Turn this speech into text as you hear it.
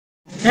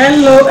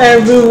Hello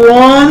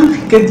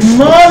everyone, good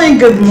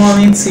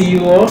morning to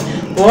you all.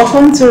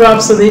 Welcome to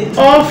Rhapsody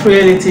of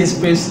Realities.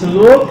 Praise the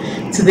Lord.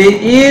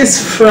 Today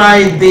is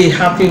Friday.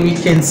 Happy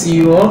weekend to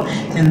you all,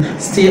 and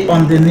still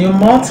on the new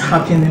month.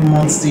 Happy new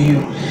month to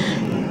you.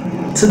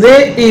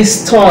 Today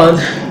is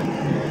 3rd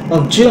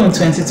of June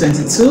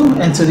 2022,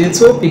 and today's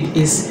topic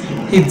is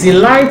He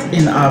delights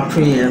in our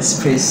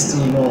prayers. Praise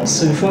the Lord.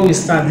 So before we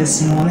start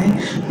this morning,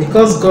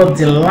 because God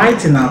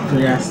delights in our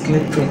prayers,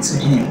 let's pray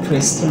to Him.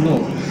 Praise the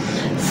Lord.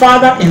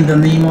 Father, in the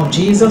name of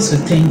Jesus, we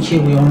thank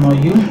you, we honor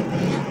you.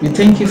 We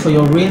thank you for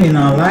your reign in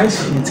our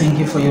life. We thank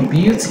you for your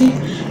beauty.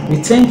 We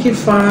thank you,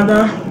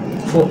 Father,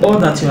 for all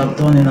that you have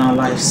done in our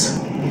lives.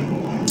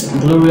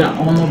 Glory and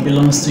honor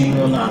belongs to you,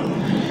 O Lord.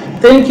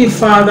 Thank you,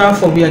 Father,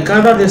 for we are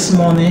gathered this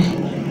morning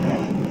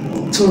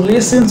to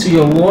listen to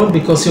your word,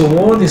 because your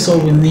word is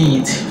all we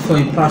need for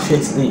a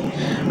perfect day.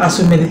 As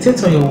we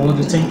meditate on your word,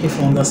 we thank you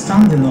for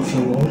understanding of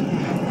your word.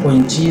 For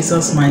in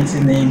Jesus' mighty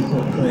name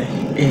we pray.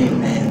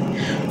 Amen.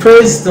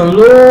 Praise the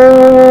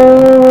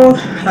Lord.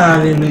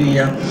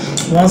 Hallelujah.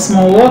 Once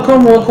more,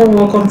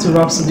 welcome to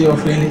Rhapsody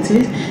of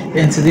Reality.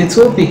 And today's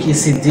topic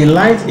is a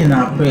delight in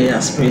our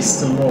prayers. Praise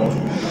the Lord.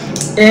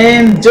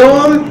 And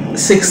John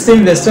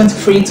 16 verse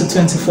 23 to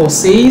 24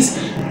 says,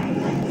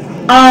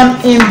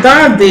 "And in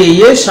that day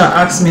ye shall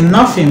ask me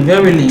nothing.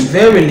 Verily,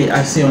 verily,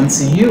 I say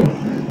unto you,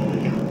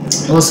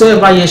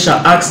 whatsoever ye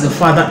shall ask the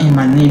Father in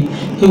my name,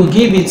 he will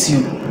give it to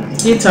you.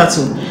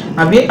 Hitherto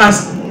have ye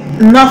asked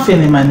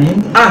nothing in my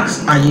name?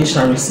 Ask, and ye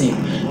shall receive,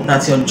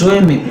 that your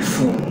joy may be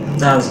full."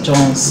 That's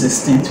John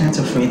 16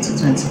 23 to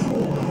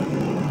 24.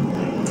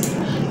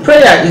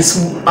 Prayer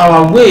is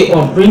our way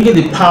of bringing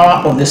the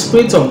power of the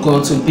Spirit of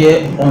God to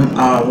bear on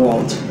our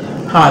world.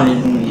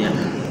 Hallelujah.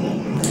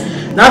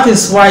 That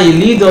is why He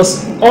leads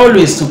us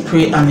always to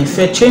pray and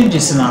effect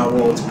changes in our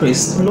world.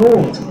 Praise the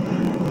Lord.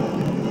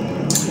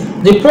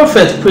 The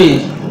prophet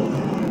prayed,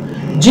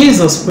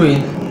 Jesus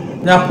prayed,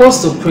 the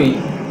apostle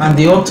prayed, and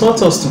they all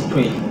taught us to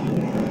pray.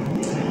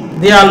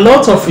 There are a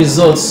lot of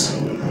results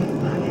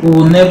we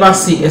will never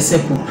see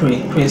except we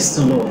pray. Praise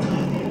the Lord.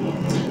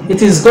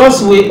 It is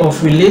God's way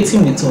of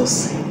relating with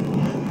us.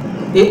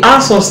 He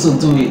asks us to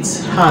do it.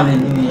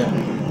 Hallelujah.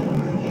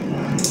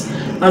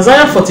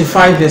 Isaiah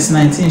 45 verse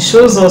 19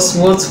 shows us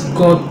what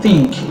God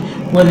thinks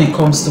when it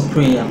comes to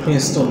prayer.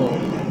 Praise the Lord.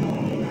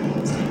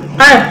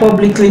 I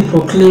publicly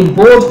proclaim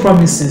bold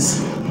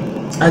promises.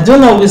 I do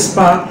not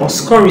whisper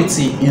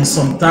obscurity in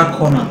some dark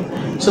corner,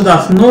 so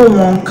that no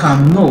one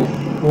can know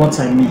what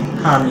I mean.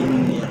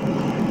 Hallelujah.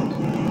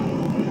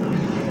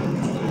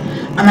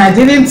 And I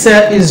didn't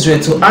tell Israel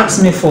to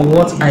ask me for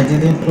what I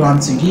didn't plan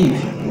to give.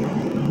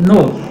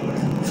 No,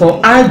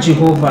 for I,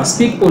 Jehovah,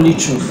 speak only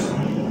truth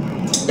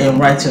and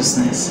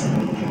righteousness.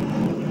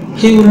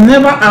 He will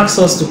never ask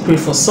us to pray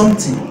for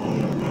something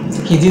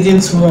He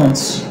didn't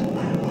want.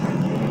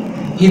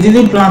 He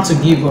didn't plan to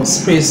give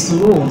us. Praise the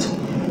Lord.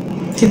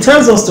 He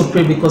tells us to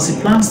pray because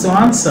He plans to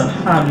answer.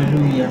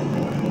 Hallelujah.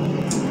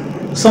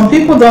 Some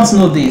people don't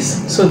know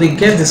this, so they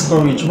get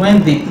discouraged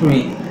when they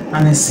pray,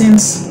 and it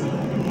seems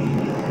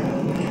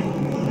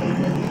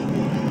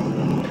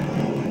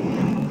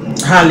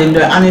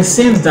hallelujah, and it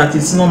seems that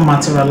it's not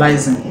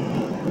materializing.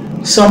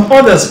 Some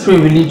others pray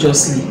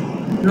religiously,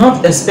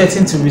 not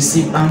expecting to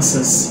receive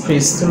answers.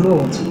 Praise the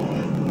Lord.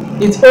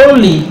 If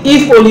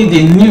only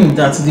they knew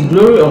that the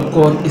glory of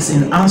God is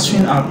in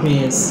answering our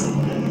prayers.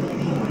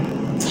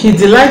 He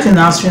delights in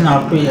answering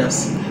our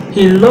prayers.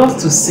 He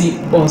loves to see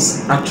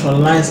us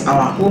actualize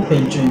our hope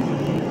and dream.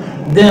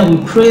 Then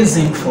we praise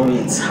Him for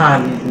it.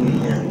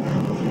 Hallelujah.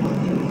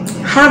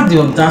 Have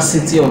the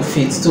audacity of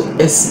faith to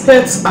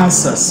expect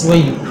answers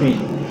when you pray,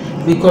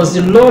 because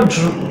the Lord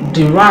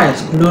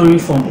derives glory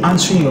from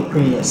answering your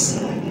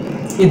prayers.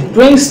 It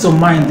brings to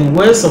mind the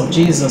words of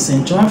Jesus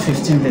in John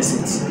 15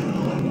 verse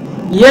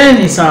 8. Herein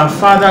is our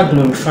Father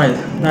glorified,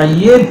 that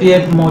ye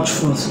bear much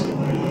fruit,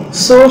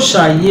 so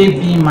shall ye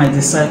be my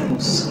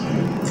disciples.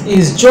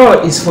 His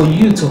joy is for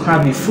you to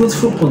have a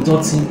fruitful,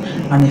 productive,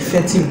 and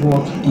effective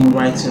work in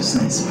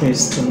righteousness.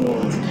 Praise the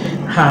Lord.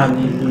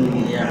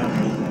 Hallelujah.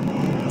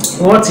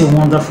 What a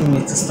wonderful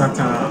way to start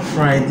our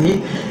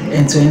Friday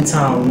and to enter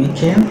our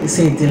weekend. It's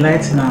a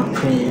delight in our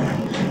prayer.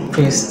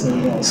 Praise the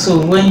Lord.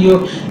 So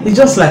it's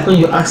just like when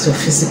you ask your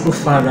physical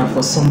father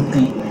for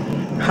something.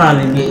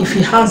 Hallelujah. If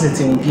he has it,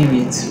 he will give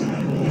it.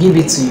 Give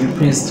it to you.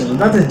 Praise the Lord.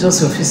 That is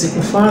just your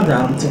physical father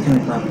I'm talking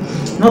about.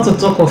 Not to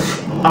talk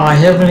of our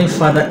heavenly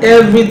Father.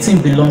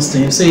 Everything belongs to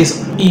Him. So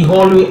He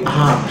always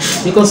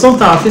have. Because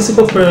sometimes our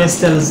physical parents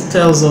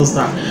tells us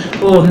that,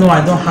 oh no,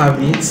 I don't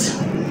have it,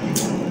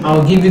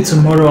 I'll give you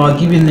tomorrow, I'll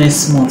give you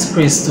next month.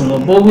 Praise the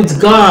Lord. But with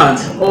God,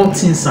 all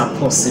things are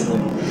possible.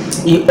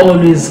 He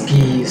always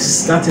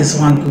gives. That is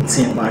one good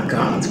thing about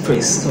God.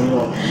 Praise the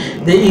Lord.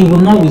 That He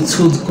will not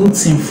withhold good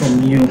thing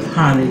from you.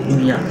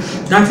 Hallelujah.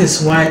 That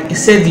is why He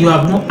said you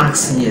have not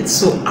asked yet.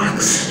 So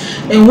ask.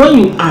 And when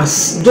you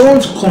ask,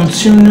 don't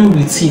continue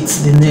with it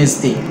the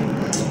next day.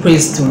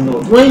 Praise the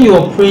Lord. When you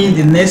are praying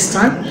the next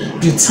time,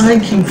 You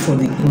thank him for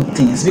the good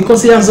things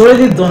because he has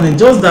already done it.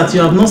 Just that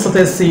you have not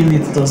started seeing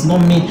it does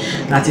not mean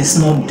that it's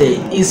not there.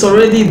 It's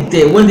already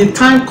there. When the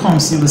time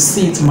comes, you will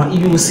see it.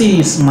 You will see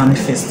its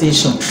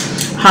manifestation.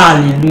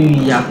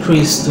 Hallelujah.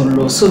 Praise the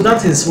Lord. So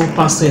that is what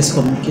Pastor is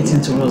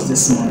communicating to us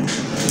this morning.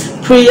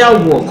 Prayer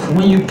work.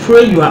 When you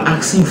pray, you are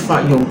asking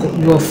for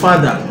your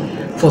Father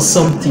for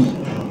something,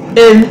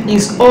 and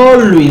it's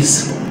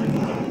always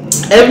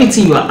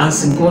everything you are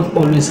asking. God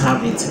always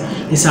have it.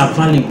 It's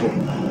available.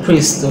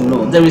 Praise the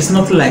Lord. There is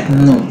nothing like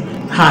no.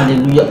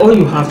 Hallelujah. All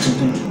you have to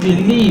do,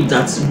 believe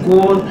that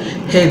God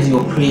heard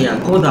your prayer.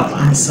 God have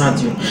answered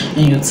you,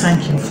 and you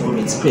thank him for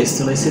it. Praise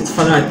the Lord. He said,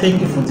 Father, I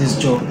thank you for this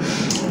job.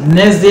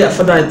 Next day,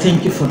 Father, I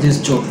thank you for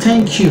this job.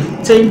 Thank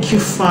you,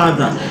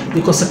 Father,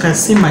 because I can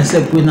see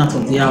myself going out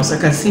of the house. I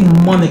can see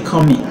money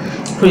coming.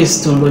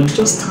 Praise the Lord. You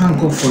just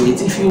thank God for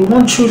it. If you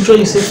want children,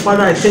 you say,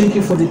 Father, I thank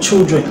you for the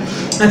children.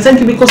 I thank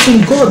you because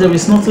in God there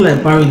is nothing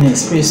like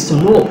barrenness. Praise the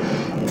Lord.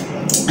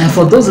 And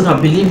for those that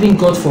are believing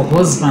God for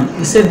husband,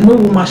 he said, no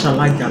woman shall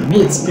like their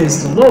mates.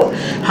 Praise the Lord.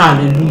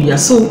 Hallelujah.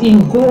 So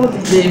in God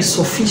there is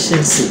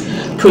sufficiency.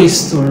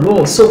 Praise the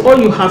Lord. So all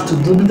you have to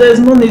do, there is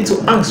no need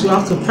to ask. You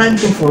have to thank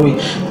him for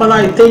it. Father,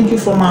 I thank you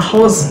for my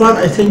husband.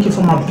 I thank you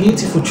for my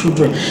beautiful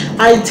children.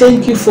 I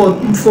thank you for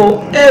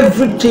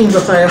everything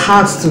that I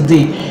had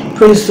today.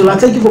 Praise the Lord. I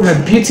thank you for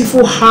my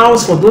beautiful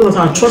house. For those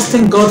that are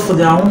trusting God for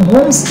their own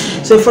homes,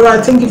 say, Father,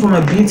 I thank you for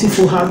my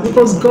beautiful house,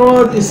 because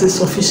God is a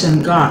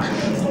sufficient God.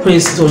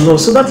 Praise the Lord.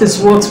 So that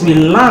is what we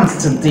learned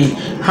today.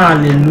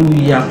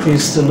 Hallelujah.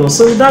 Praise the Lord.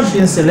 So with that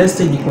being said, let's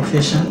take the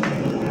confession.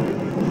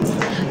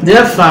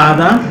 Dear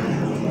Father,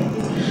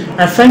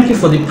 I thank you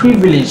for the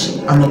privilege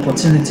and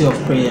opportunity of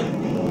prayer.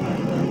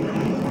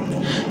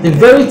 The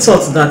very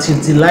thought that you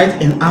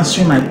delight in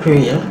answering my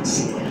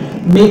prayers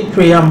make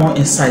prayer more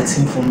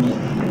exciting for me.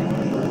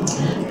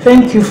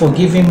 Thank you for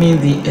giving me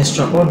the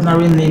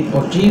extraordinary name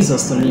of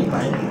Jesus to live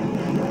by.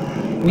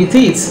 With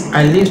it,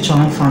 I live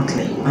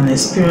triumphantly and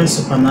experience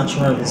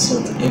supernatural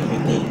results every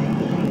day.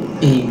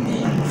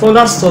 Amen. For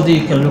that study,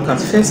 you can look at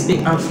 1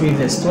 Peter 3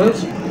 verse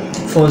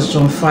 12, 1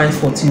 John 5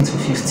 14 to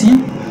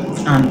 15,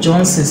 and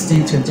John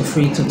 16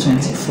 23 to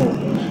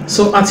 24.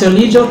 So at your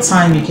leisure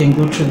time, you can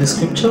go through the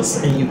scriptures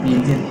and you'll be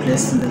indeed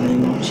blessed in the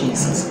name of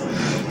Jesus.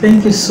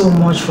 Thank you so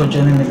much for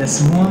joining me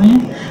this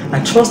morning.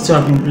 I trust you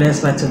have been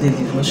blessed by today's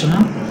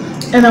devotional.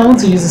 And I want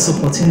to use this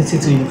opportunity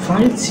to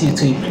invite you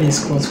to a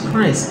place called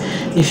Christ.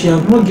 If you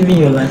have not given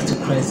your life to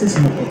Christ, this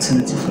is an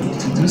opportunity for you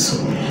to do so.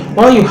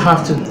 All you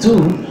have to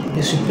do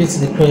is repeat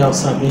the prayer of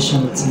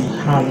salvation with me.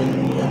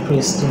 Hallelujah.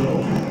 Praise the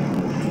Lord.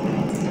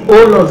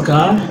 Oh Lord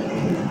God,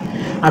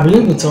 I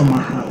believe with all my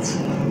heart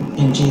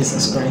in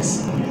Jesus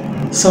Christ,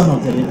 Son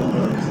of the living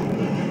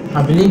God.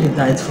 I believe he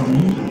died for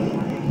me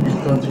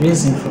and God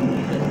raised him from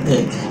the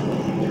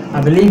dead.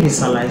 I believe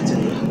he's alive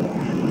today.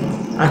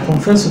 I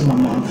confess with my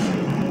mouth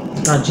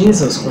that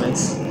Jesus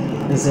Christ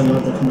is the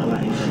Lord of my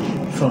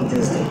life from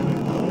this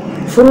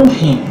day. Through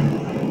him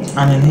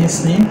and in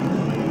his name,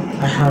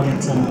 I have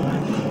eternal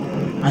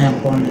life. I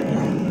am born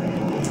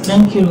again.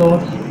 Thank you,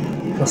 Lord,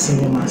 for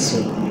saving my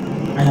soul.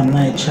 I am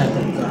now a child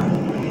of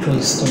God.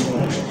 Praise the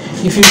Lord.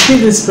 If you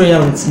repeat this prayer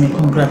with me,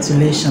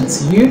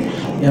 congratulations to you.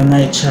 You are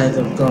now a child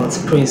of God.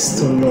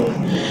 Praise the Lord.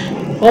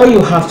 All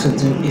you have to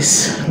do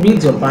is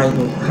read your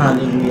Bible,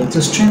 hallelujah,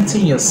 to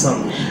strengthen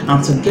yourself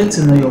and to get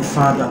to know your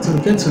Father,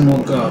 to get to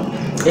know God.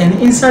 And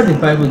inside the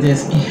Bible,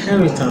 there's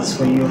inheritance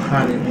for you,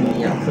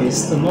 hallelujah,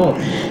 praise the Lord.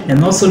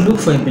 And also look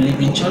for a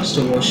believing church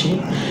to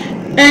worship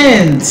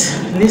and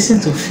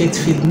listen to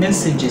faith-filled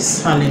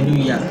messages,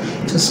 hallelujah,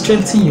 to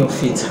strengthen your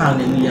faith,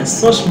 hallelujah.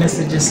 Such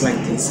messages like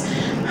this,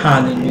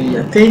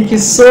 hallelujah. Thank you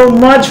so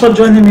much for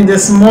joining me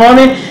this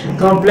morning.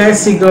 God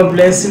bless you, God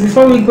bless you.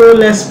 Before we go,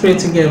 let's pray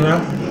together.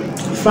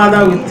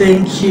 Father, we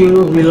thank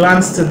you. We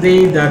learned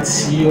today that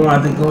you are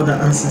the God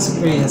that answers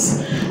prayers.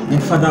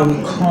 And Father, we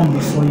come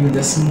before you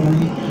this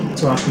morning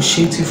to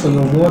appreciate you for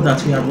your word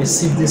that we have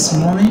received this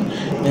morning.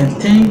 And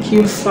thank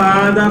you,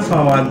 Father, for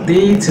our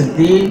day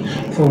today.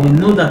 For we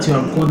know that you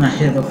have gone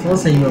ahead of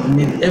us and you have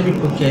made every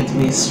crooked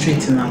way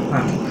straight in our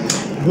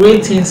path.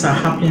 Great things are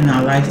happening in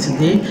our life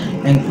today,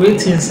 and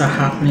great things are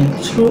happening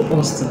through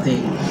us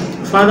today.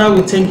 Father,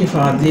 we thank you for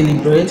our daily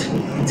bread.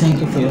 We thank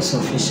you for your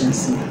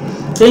sufficiency.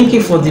 Thank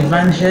you for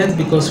divine health,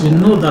 because we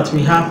know that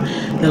we have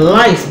the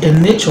life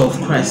and nature of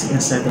Christ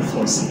inside of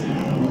us.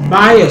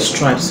 By your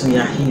stripes we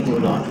are healed, O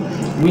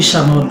Lord. We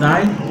shall not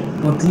die,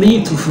 but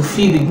live to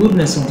fulfill the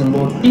goodness of the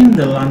Lord in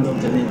the land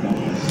of the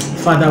living.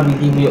 Father, we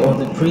give you all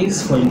the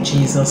praise, for in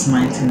Jesus'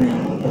 mighty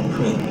name we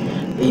pray.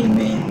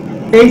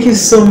 Amen. Thank you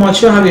so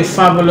much. You have a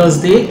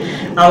fabulous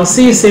day. I'll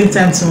see you same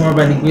time tomorrow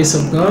by the grace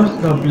of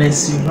God. God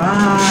bless you.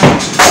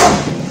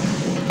 Bye.